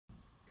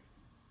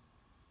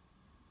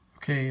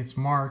Okay, it's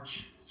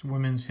March. It's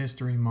Women's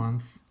History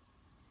Month.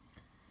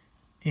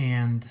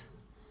 And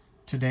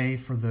today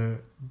for the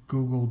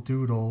Google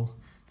Doodle,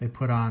 they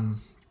put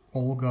on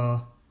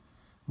Olga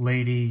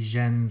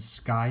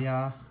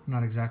Ladyzhenskaya. I'm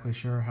not exactly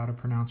sure how to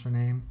pronounce her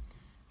name.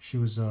 She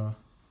was a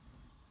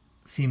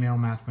female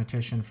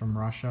mathematician from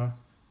Russia.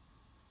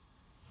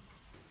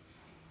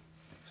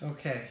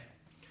 Okay.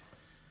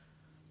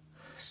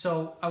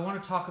 So I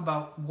want to talk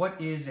about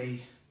what is a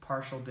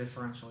partial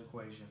differential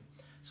equation.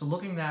 So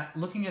looking at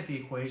the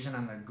equation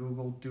on the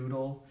Google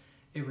Doodle,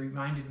 it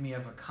reminded me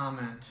of a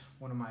comment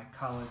one of my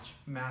college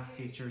math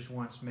teachers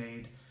once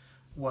made,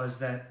 was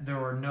that there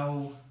were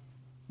no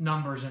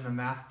numbers in the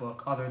math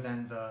book other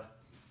than the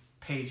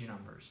page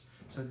numbers.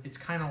 So it's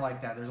kind of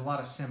like that. There's a lot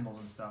of symbols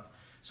and stuff.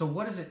 So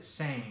what is it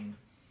saying?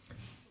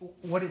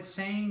 What it's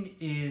saying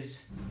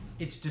is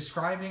it's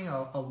describing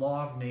a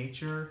law of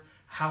nature,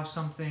 how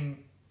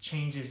something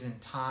changes in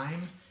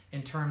time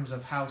in terms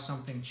of how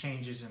something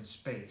changes in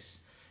space.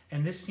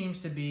 And this seems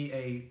to be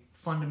a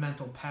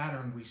fundamental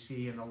pattern we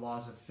see in the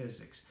laws of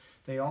physics.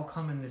 They all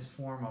come in this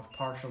form of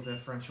partial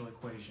differential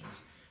equations.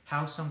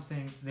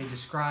 They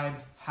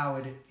describe how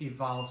it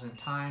evolves in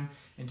time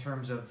in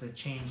terms of the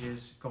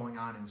changes going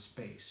on in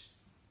space.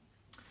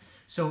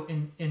 So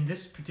in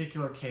this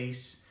particular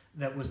case,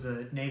 that was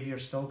the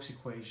Navier-Stokes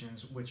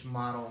equations, which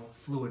model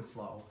fluid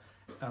flow,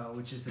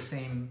 which is the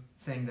same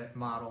thing that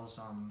models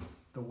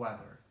the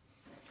weather.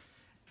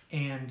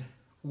 And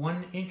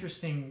one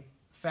interesting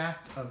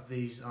fact of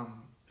these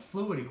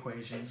fluid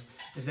equations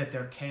is that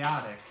they're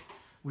chaotic,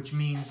 which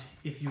means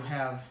if you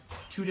have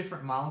two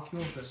different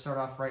molecules that start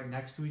off right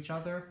next to each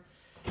other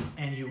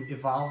and you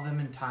evolve them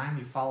in time,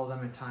 you follow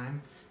them in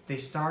time, they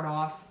start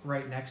off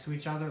right next to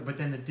each other, but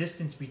then the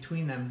distance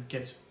between them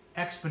gets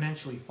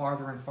exponentially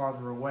farther and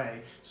farther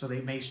away, so they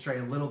may stray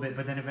a little bit,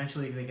 but then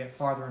eventually they get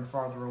farther and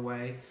farther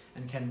away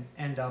and can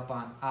end up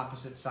on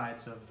opposite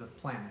sides of the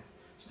planet,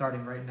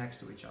 starting right next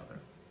to each other.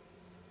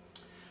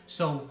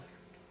 So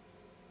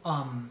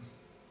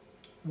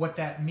what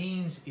that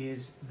means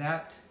is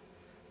that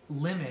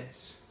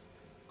limits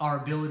our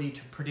ability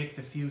to predict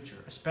the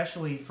future,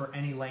 especially for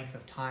any length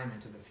of time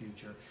into the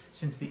future,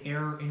 since the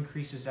error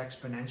increases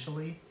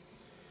exponentially.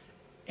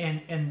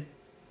 And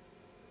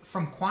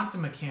from quantum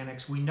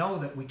mechanics, we know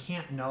that we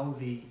can't know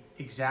the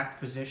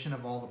exact position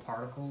of all the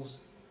particles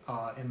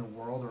in the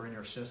world or in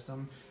your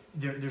system.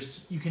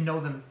 You can know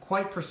them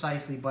quite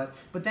precisely, but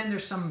then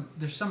there's some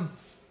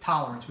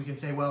tolerance. We can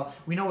say, well,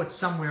 we know it's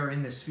somewhere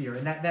in this sphere,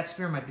 and that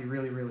sphere might be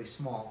really, really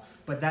small,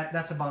 but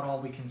that's about all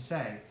we can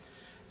say.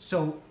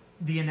 So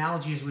the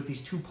analogy is with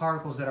these two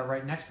particles that are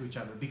right next to each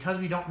other. Because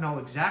we don't know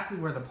exactly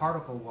where the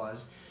particle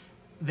was,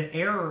 the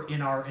error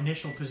in our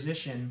initial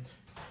position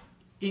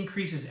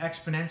increases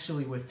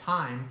exponentially with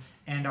time,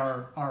 and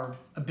our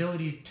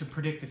ability to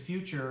predict the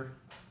future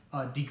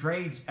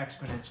degrades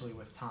exponentially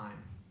with time.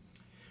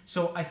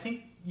 So I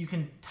think you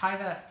can tie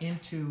that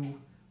into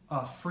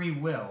free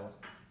will.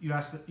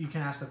 You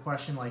can ask the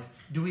question, like,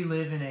 do we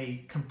live in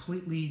a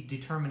completely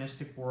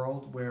deterministic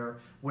world where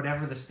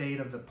whatever the state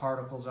of the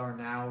particles are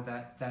now,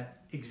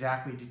 that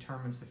exactly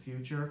determines the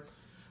future?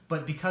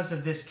 But because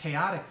of this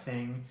chaotic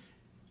thing,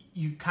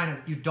 you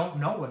don't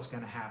know what's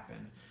going to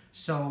happen.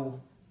 So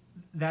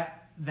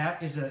that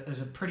is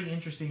a pretty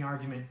interesting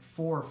argument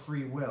for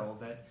free will,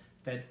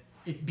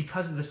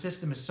 because the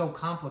system is so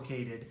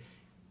complicated,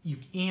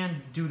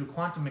 and due to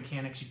quantum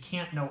mechanics, you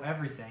can't know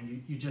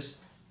everything. You just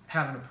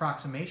have an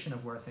approximation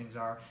of where things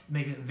are. It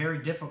makes it very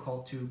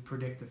difficult to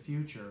predict the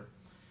future.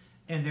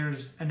 And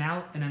there's an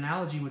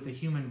analogy with the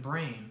human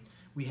brain.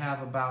 We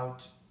have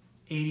about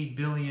 80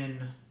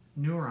 billion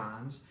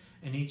neurons,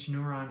 and each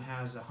neuron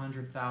has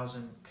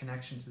 100,000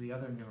 connections to the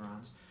other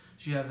neurons.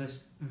 So you have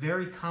this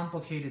very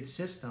complicated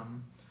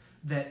system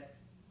that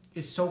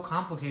is so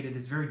complicated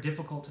it's very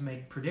difficult to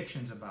make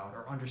predictions about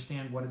or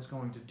understand what it's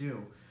going to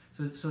do.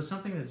 So it's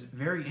something that's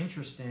very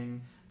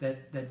interesting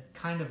that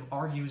kind of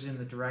argues in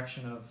the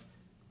direction of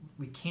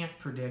we can't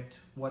predict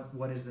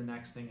what is the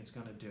next thing it's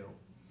going to do.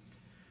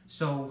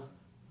 So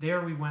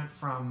there we went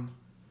from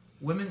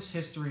Women's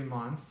History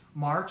Month.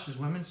 March is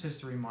Women's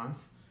History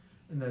Month,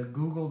 and the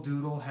Google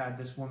Doodle had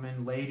this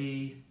woman,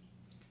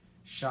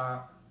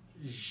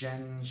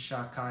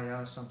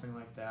 Ladyzhenskaya, something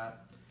like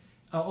that.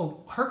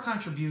 Her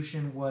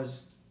contribution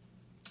was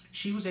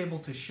she was able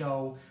to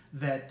show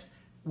that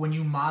when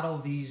you model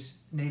these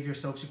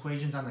Navier-Stokes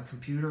equations on the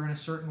computer in a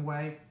certain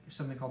way,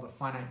 something called the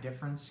finite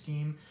difference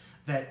scheme,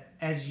 that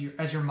as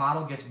your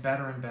model gets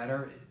better and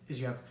better, as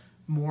you have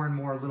more and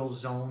more little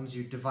zones,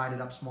 you divide it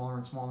up smaller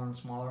and smaller and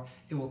smaller,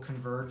 it will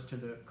converge to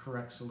the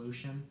correct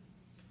solution.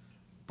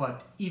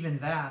 But even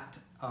that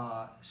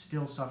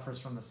still suffers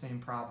from the same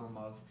problem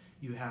of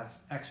you have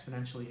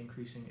exponentially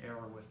increasing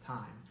error with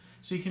time.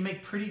 So you can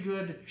make pretty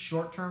good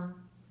short-term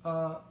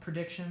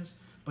predictions,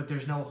 but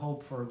there's no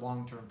hope for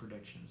long-term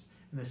predictions.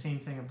 And the same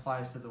thing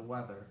applies to the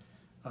weather.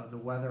 The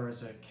weather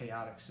is a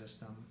chaotic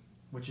system,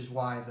 which is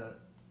why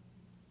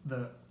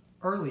the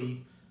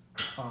early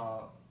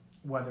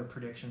weather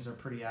predictions are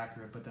pretty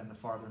accurate, but then the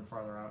farther and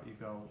farther out you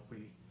go,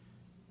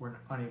 we're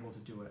unable to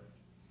do it.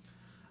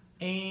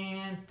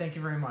 And thank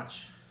you very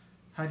much.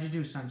 How'd you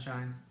do,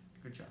 Sunshine?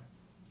 Good job.